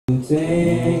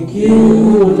Thank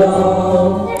you,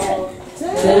 Lord.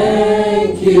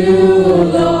 Thank you,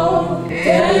 Lord.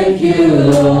 Thank you,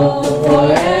 Lord,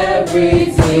 for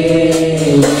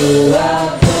everything you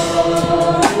have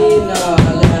done in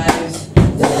our lives.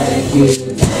 Thank you,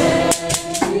 Lord.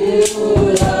 Thank you,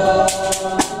 Lord.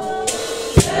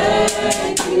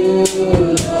 Thank you,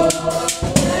 Lord,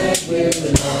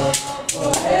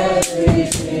 for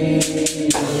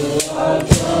everything you have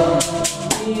done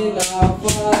in our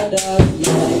Father's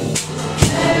name.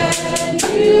 Thank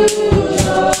you,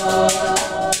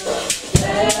 Lord.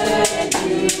 Thank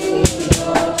you,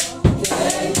 Lord.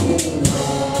 Thank you,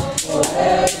 Lord, for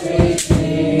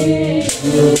everything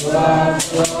you have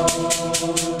done.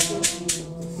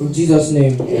 In Jesus'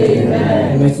 name.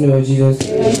 Amen. In the mighty name of Jesus.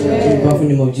 Amen. In the powerful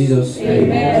name of Jesus.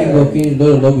 Amen. King of kings,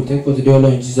 Lord of Lord, we thank for today, O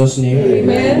Lord, in Jesus' name.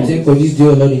 Amen. We thank for this day,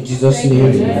 O Lord, in Jesus' name.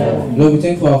 Amen. Lord, we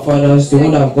thank for our fathers, the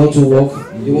one that have gone to work,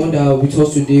 the one that are with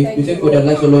us today. We thank for their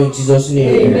life, O Lord, in Jesus'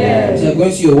 name. Amen. As I am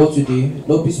going to your word today,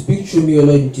 Lord, please speak through me, O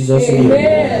Lord, in Jesus' name.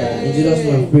 Amen. In Jesus'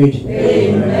 name I prayed.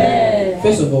 Amen.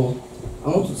 First of all, I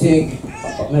want to thank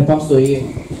my pastor here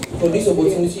for this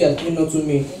opportunity he has given unto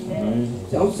me.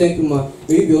 I want to thank you, ma.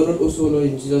 May you be honored also, Lord,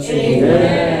 in Jesus' name.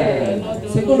 Amen.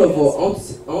 Second of all,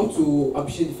 I want to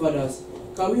appreciate the fathers.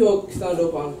 Can we all stand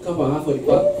up and clap our hands for the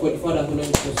fathers, Lord, in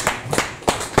Jesus' name?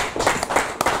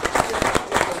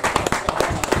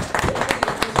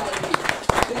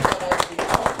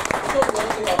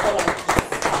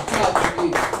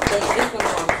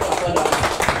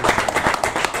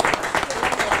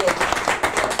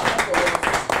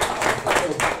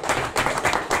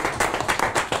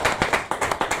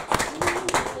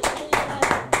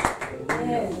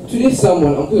 Today's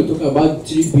sermon, I'm going to talk about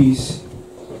 3 P's.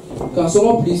 Can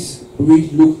someone please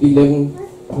read Luke 11,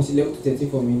 verse 11 to 13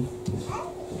 for me?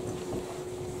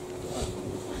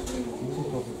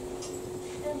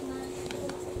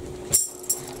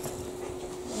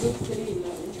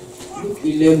 Luke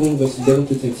 11, verse 11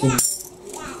 to 13.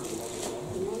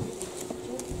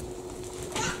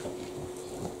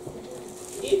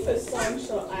 If a son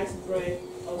shall ask bread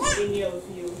of any of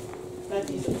you, that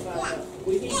is a father,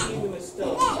 will he give him a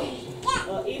stone?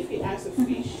 Or if he asks a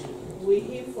fish, will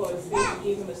he for a fish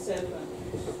give him a serpent?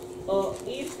 Or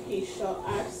if he shall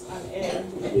ask an egg,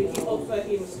 will he offer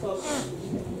him a scorpion?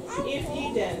 If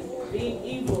ye then, being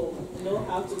evil, know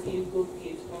how to give good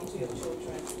gifts unto your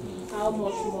children, how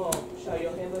much more shall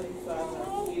your heavenly Father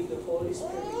give the Holy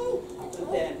Spirit to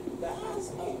them that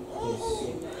ask him?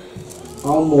 Amen.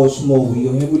 How much more will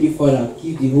your heavenly Father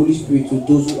give the Holy Spirit to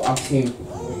those who ask him?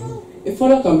 A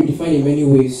father can be defined in many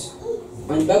ways,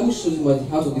 and the Bible shows him as the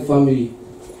heart of the family,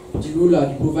 the ruler,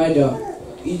 the provider.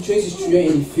 He trains his children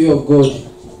in the fear of God.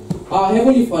 Our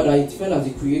heavenly Father is defined as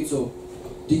the Creator,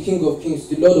 the King of Kings,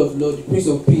 the Lord of Lords, the Prince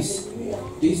of Peace.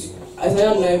 This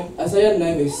Isaiah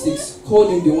 9 verse 6 called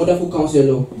him the Wonderful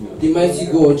Counselor, the Mighty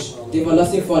God, the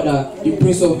Everlasting Father, the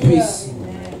Prince of Peace.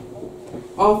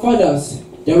 Our fathers,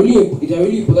 they are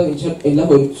really important in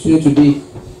life of children today.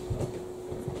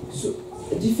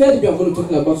 The first thing I'm going to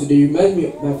talk about today reminds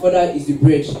me my father is the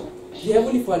bread. The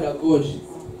Heavenly Father, God,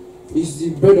 is the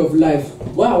bread of life.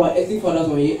 While our earthly fathers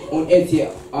on earth here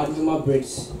are normal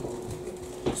breads.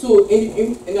 So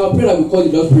in our prayer that we call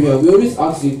the Lord's Prayer, we always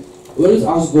ask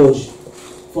God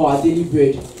for our daily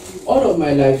bread. All of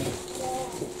my life,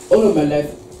 God has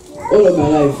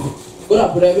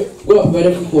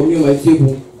provided food for me on my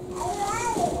table.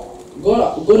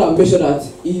 God has made sure that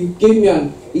He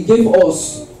gave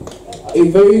us a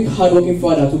very hardworking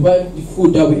father to buy the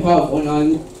food that we have in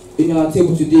our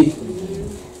table today.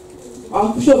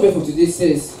 Our scripture verse for today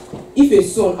says, if a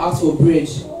son asks for bread,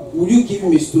 will you give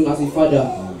him a stone as a father?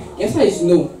 The answer is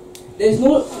no. There's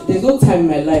no time in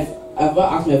my life I've ever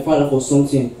asked my father for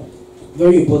something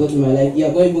very important in my life. He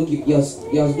has not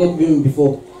given me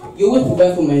before. He always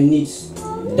provides for my needs.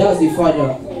 That's the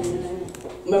father.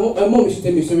 My mom used to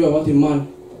tell me a story about a man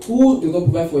who does not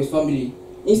provide for his family.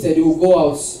 Instead, he will go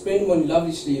out, spend money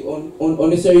lavishly on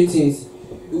unnecessary things.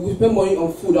 He will spend money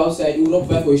on food outside. He will not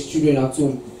provide for his children at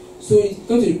home. So it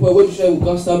comes to the point where the children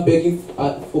will start begging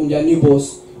from their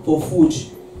neighbors for food.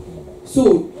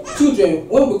 So children,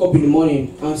 when we wake up in the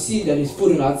morning and see that there's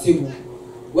food on our table,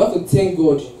 we have to thank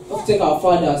God. We have to thank our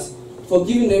fathers for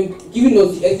giving us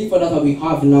the earthly fathers that we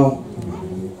have now.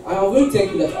 And I'm very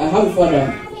thankful that I have a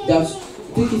father that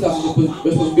takes it as a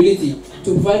responsibility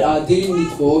to provide our daily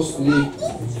needs for us today.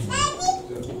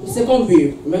 The second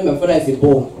way, remember my father is a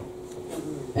boy.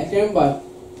 I can remember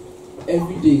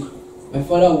every day my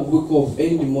father would wake up early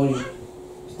in the morning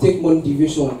to take morning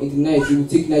devotion. In the night, he would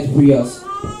take night prayers.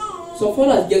 Some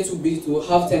fathers get too busy to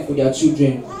have time for their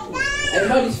children. I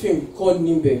remember this film called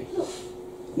Nimbe.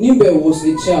 Nimbe was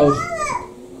a child.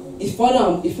 His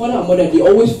father and mother, they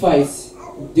always fight.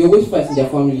 They always fight in their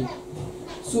family.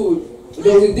 So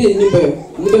there was a day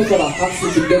Nimbe father asked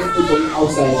him to get food for him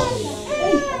outside.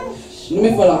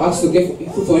 Nimbe father asked to get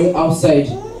food for him outside.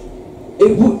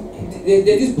 There's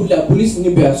this bully that bullies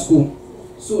Nimbe at school.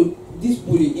 So this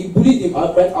bully, he bullied him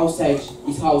right outside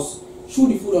his house, threw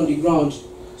the food on the ground.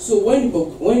 So when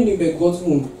Nimbe got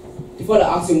home, the father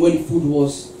asked him where the food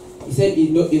was. He said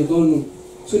he don't know.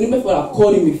 So Nimbe's father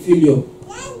called him a failure.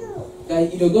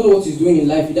 That he don't know what he's doing in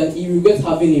life, that he regrets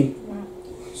having him.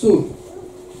 So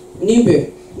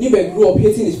Nimbe grew up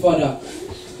hating his father.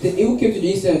 Then he came to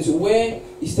the instance where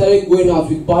he started going out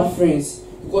with bad friends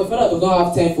because his father does not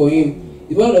have time for him.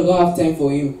 His father does not have time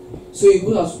for him. So he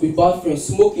goes out with bad friends,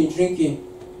 smoking, drinking.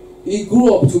 He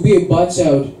grew up to be a bad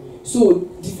child. So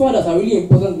the fathers are really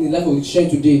important in the life of the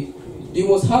children today. They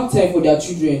must have time for their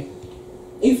children.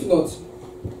 If not,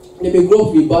 they may grow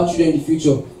up to be bad children in the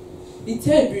future. The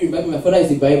third reading Bible, my father is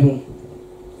the Bible.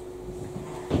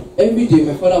 Every day,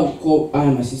 my father would call I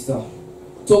and my sister,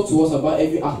 talk to us about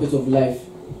every aspect of life,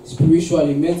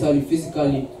 spiritually, mentally,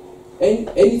 physically, and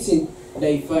anything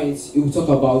that he finds, he will talk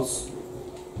about.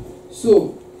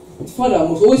 So, the father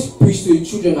must always preach to the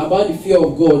children about the fear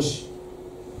of God.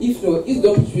 If not, if they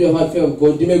don't preach about the fear of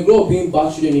God, they may grow up being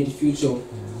bad children in the future.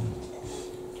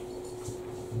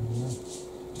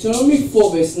 Deuteronomy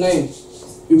 4 verse 9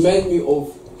 reminds me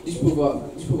of this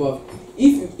proverb.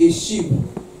 If a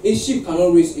sheep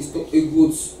cannot raise a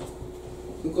goat,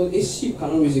 because a sheep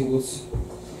cannot raise a goat.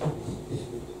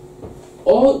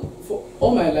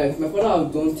 All my life, my father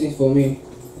has done things for me.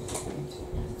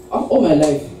 All my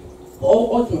life,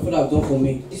 all my father has done for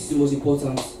me. This is the most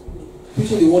important.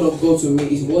 Preaching the word of God to me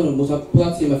is one of the most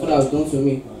important things my father has done to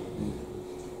me.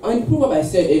 And the proverb I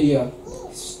said earlier,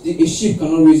 a sheep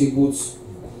cannot raise a goat.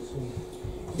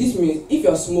 This means if you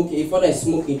are smoking, a father is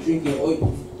smoking, drinking, or the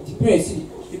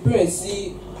children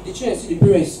see the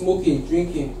parents smoking,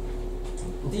 drinking,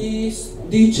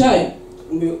 the child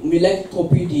may like to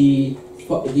copy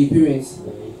the parents.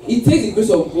 It takes the grace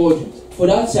of God for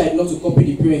that child not to copy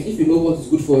the parents if you know what is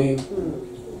good for him.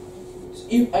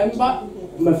 If I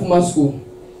remember my former school,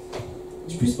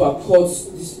 the principal caught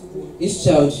this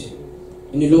child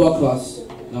in a lower class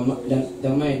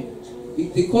than mine.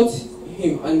 They caught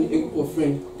him and a group of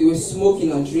friends. They were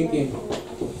smoking and drinking.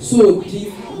 So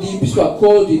the principal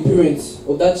called the parents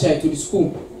of that child to the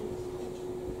school.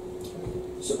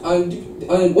 So and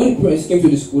when the parents came to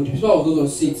the school, the principal was not on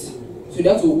seat. So they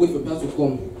had to wait for the parents to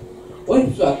come. When the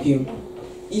principal came,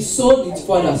 he saw the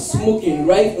father smoking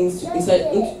right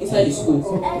inside the school.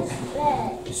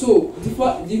 So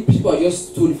the principal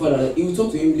just told the father that he will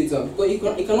talk to him later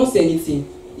because he cannot say anything.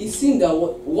 He's seen that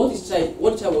what the child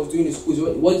was doing in the school is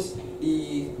what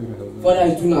the father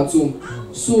is doing at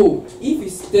home. So if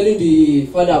he's telling the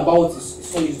father about what his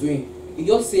son is doing, he's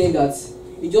just saying that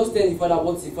he just telling the father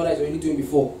what the father is already doing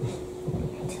before.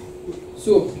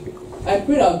 So I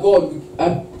pray that God.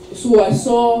 I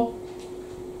saw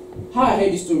how I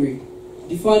heard the story.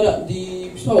 The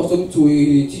principal was talking to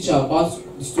a teacher about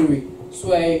the story.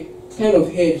 So I kind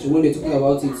of heard when they're talking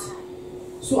about it.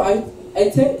 So I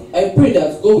pray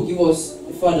that God will give us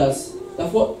fathers. I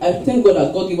thank God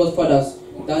that God give us fathers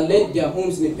that led their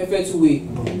homes in a perfect way,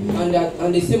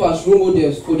 and they serve as role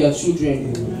models for their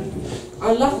children.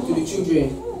 And lastly, to the children,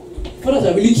 fathers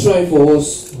are really trying for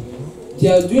us. They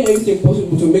are doing everything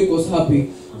possible to make us happy.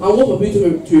 And what we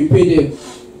do to repay them?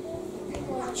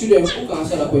 Children, who can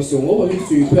answer that question? What we do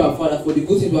to repay our father for the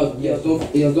good things he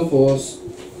has done for us?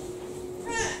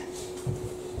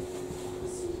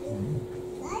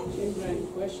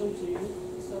 Question to you.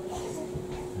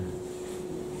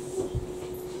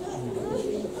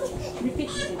 Repeat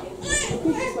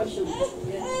the question.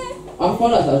 Yeah. Our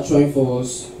fathers are trying for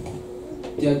us.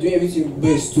 They are doing everything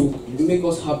best to make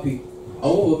us happy. And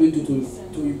what will we do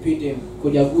to repay them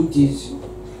for their good deeds?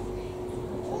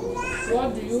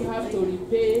 What do you have to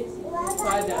repay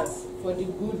fathers for the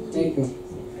good deeds? Thank you.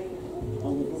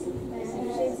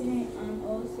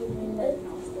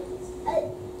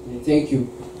 Thank you.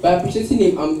 By appreciating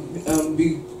him and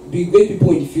be great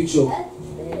people in the future.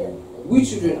 We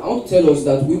children, I want to tell us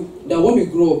that when we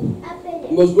grow up,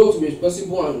 we must grow up to be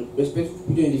responsible and respectful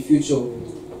people in the future.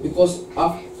 Because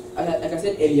like I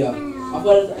said earlier, our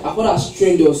Father has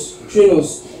trained us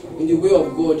in the way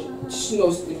of God, teaching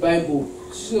us the Bible,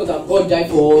 teaching us that God died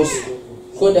for us.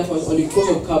 God died for us on the cross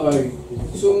of Calvary.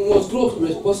 So we must grow up to be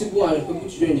responsible and respectful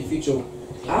children in the future.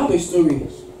 I have a story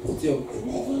to tell.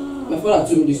 My father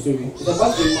told me this story. It's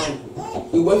about a man.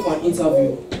 He went for an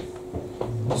interview.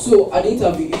 So at the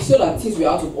interview, he saw that things were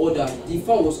out of order. The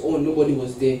fan was on, nobody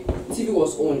was there. TV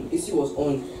was on, AC was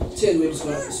on, chairs were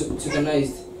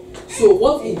disorganized. So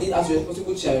what he did as a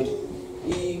responsible child,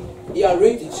 he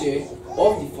arranged the chair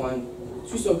off the fan,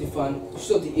 switched off the fan,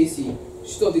 switched off the AC,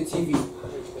 switched off the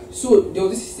TV. So there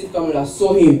was this CCTV camera that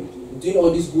saw him doing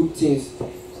all these good things.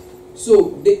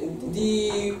 So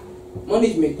the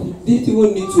management didn't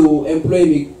even need to employ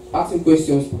him, ask him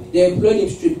questions. They employed him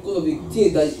straight because of the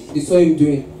things that they saw him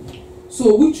doing.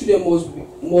 So we children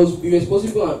must be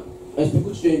responsible and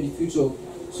respectful children in the future,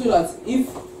 so that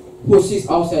if post is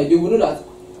outside, they will know that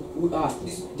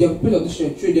they are people of this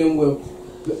children train them well.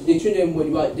 They train them well,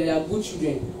 but they are good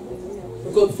children.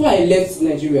 Because before I left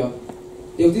Nigeria,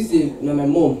 there was this day my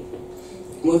mom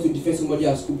wanted to defend somebody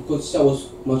at school because the teacher was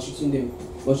maltreating them,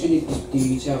 maltreating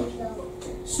the child.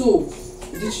 So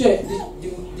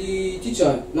the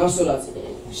teacher now saw that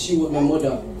she was my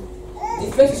mother.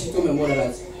 The first thing she told my mother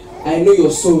that I know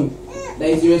your son, that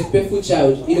he's a respectful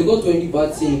child. He does not do any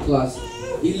bad thing in class.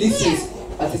 He listens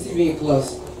attentively in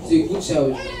class. He's a good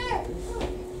child.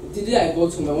 The day I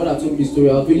got home, my mother told me the story.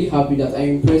 I was really happy that I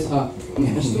impressed her.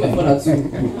 And she told my father too.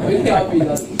 I'm really happy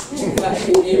that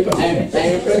I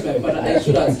impressed my father. I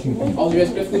showed that I was a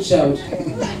respectful child.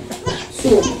 So,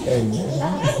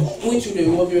 we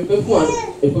children will be respectful and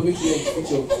a public children in the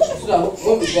future. So that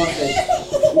when we go outside,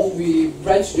 we'll be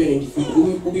bright children in the future.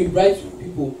 We'll be bright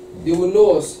people. They will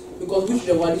know us because we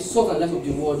children were the salt and light of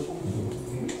the world.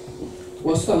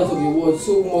 We're salt and light of the world.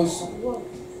 So we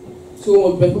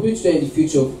must be public children in the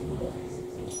future.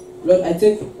 Lord,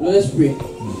 let's pray.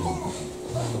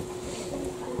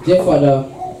 Dear Father,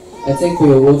 I thank you for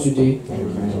your word today.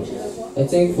 I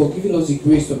thank you for giving us the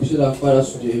grace to appreciate our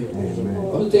fathers today. I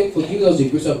also thank you for giving us the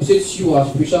grace to appreciate you, our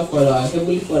spiritual Father, our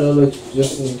heavenly Father, Lord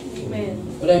Jesus' name.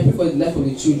 Amen. But I pray for the life of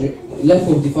the children, the life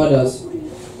of the fathers,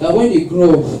 that when they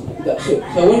grow up, that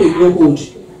when they grow old,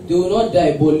 they will not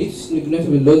die but live to see the goodness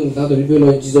of the Lord in the land of the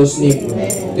Lord in Jesus' name.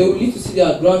 Amen. They will live to see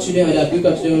their grandchildren and their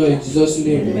great-grandchildren, Lord, in Jesus'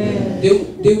 name. Amen. They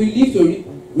will live to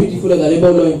read the food of the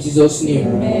labor, Lord, in Jesus' name.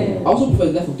 Amen. I also pray for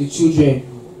the life of the children,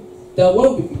 that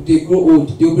when they grow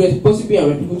old, they will be responsible and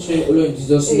reputable children, Lord, in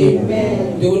Jesus' name.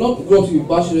 Amen. They will not grow up to be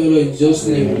bad children, Lord, in Jesus'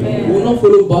 name. Amen. They will not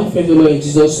follow bad friends, Lord, in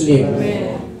Jesus' name.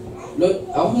 Amen. Lord,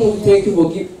 I also want to thank you for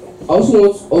I also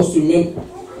want us to remember,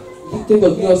 thank you for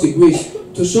giving us the grace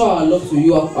to show our love to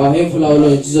you, our Heavenly Father,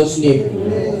 Lord, in Jesus' name.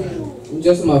 Amen. In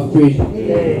Jesus' name I've prayed.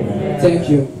 Amen. Thank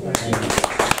you.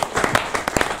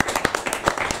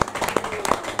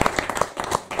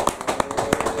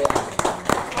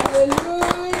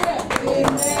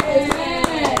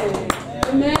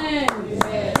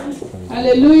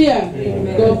 Hallelujah.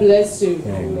 Amen. God bless you.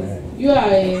 Amen. You are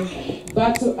a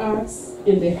battle axe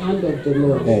in the hand of the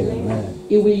Lord. Amen.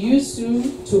 He will use you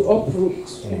to uproot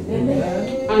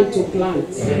and to plant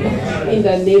in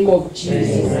the name of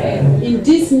Jesus. Amen. In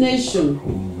this nation,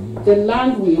 the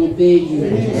land will obey you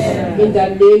in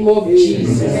the name of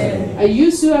Jesus. I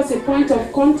use you as a point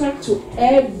of contact to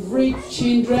every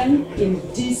children in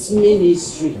this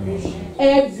ministry.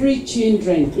 Every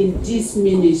children in this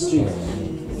ministry.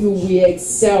 You will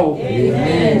excel.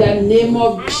 Amen. In the name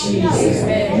of Jesus.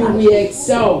 Amen. You will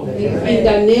excel. Amen. In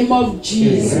the name of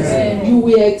Jesus. Amen. You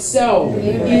will excel.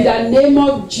 Amen. In the name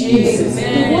of Jesus.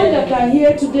 Amen. The one that are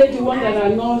here today, the one that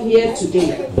are not here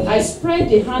today, I spread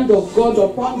the hand of God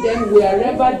upon them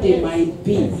wherever they might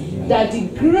be, that the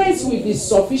grace will be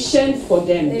sufficient for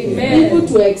them, able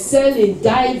to excel in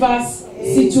diverse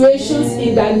situations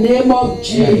in the name of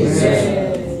Jesus.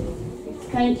 Amen.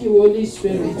 Thank you, Holy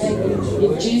Spirit.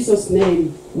 In Jesus'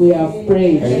 name, we have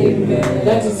prayed. Amen.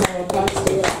 That is our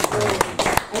pastor.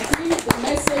 I think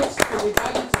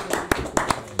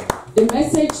the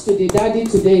message to the daddy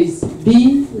today is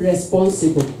be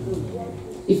responsible.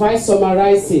 If I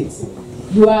summarize it,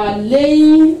 you are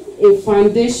laying a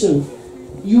foundation.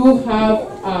 You are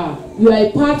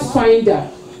a pathfinder,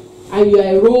 and you are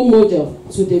a role model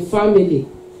to the family.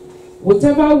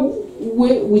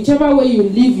 Whichever way you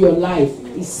live your life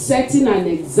is setting an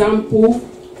example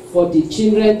for the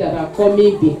children that are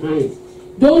coming behind.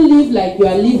 Don't live like you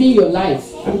are living your life.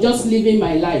 I'm just living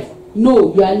my life.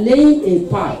 No, you are laying a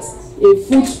path, a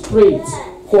footprint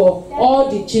for all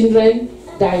the children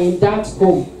that are in that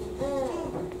home.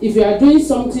 If you are doing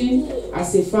something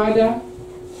as a father,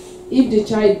 if the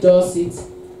child does it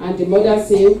and the mother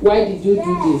says, "Why did you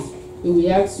do this?" we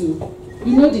will ask you,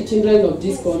 you know the children of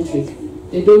this country,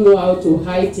 they don't know how to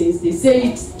hide things. They say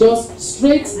it just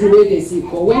straight the way they see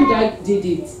it. But when dad did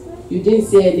it, you didn't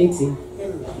say anything.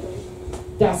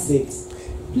 That's it.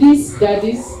 Please,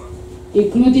 daddies,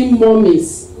 including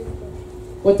mommies,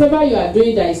 whatever you are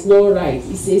doing that is not right,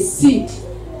 it's a seed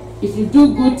If you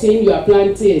do good thing, you are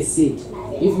planting a seed.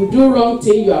 If you do wrong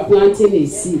thing, you are planting a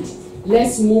seed.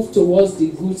 Let's move towards the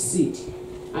good seed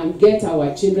and get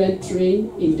our children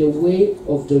trained in the way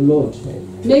of the Lord.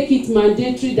 Make it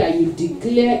mandatory that you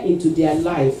declare into their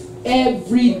life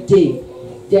every day.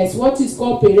 There's what is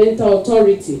called parental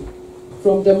authority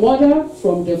from the mother,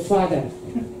 from the father.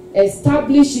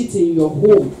 Establish it in your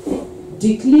home.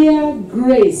 Declare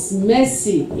grace,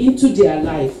 mercy into their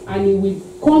life, and it will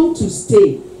come to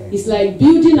stay. It's like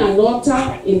building an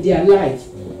altar in their life.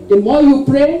 The more you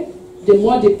pray, the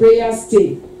more the prayers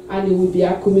stay, and it will be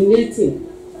accumulating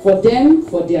for them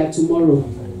for their tomorrow.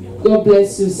 God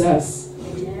bless you, sirs.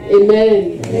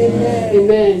 Amen. Amen.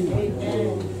 Amen.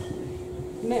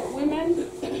 Women.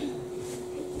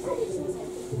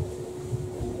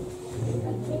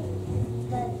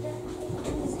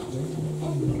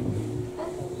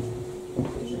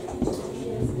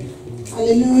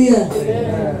 Hallelujah.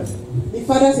 Amen. The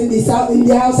fathers in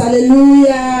the house.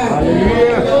 Hallelujah.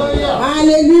 Hallelujah.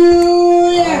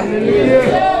 Hallelujah.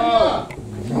 Hallelujah.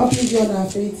 How please on our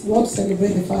faith. We want to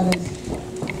celebrate the fathers.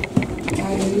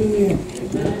 Hallelujah.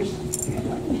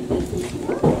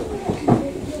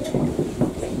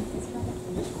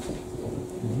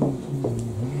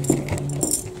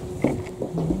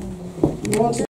 We want to